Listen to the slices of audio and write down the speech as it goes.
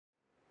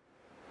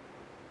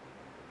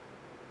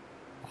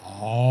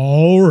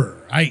All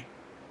right.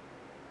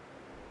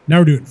 Now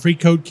we're doing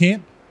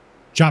freeCodeCamp,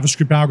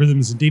 JavaScript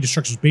algorithms and data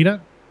structures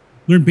beta.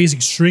 Learn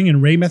basic string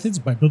and array methods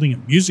by building a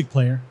music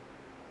player.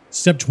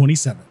 Step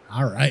 27.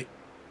 All right.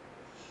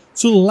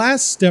 So the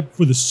last step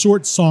for the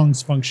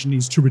sortSongs function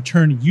is to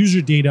return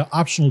user-data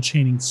optional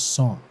chaining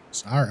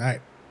songs. All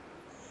right.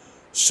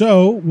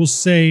 So we'll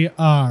say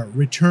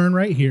return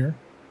right here.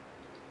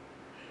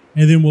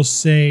 And then we'll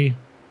say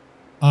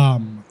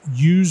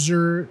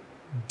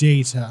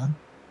user-data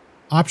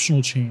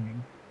optional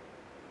chaining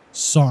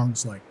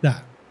songs like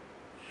that.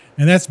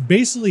 And that's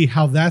basically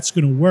how that's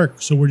going to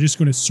work. So we're just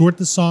going to sort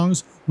the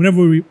songs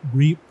whenever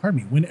we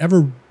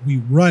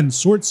run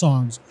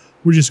sortSongs.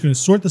 We're just going to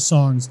sort the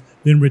songs,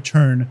 then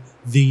return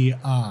the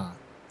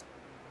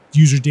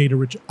user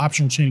data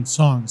optional chaining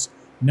songs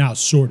now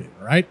sorted.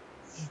 All right.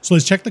 So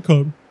let's check the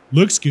code.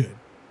 Looks good,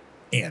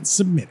 and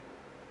submit it.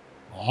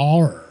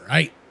 All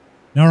right.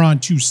 Now we're on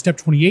to step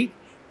 28,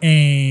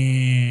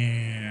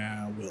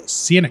 and we'll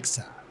see you next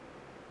time.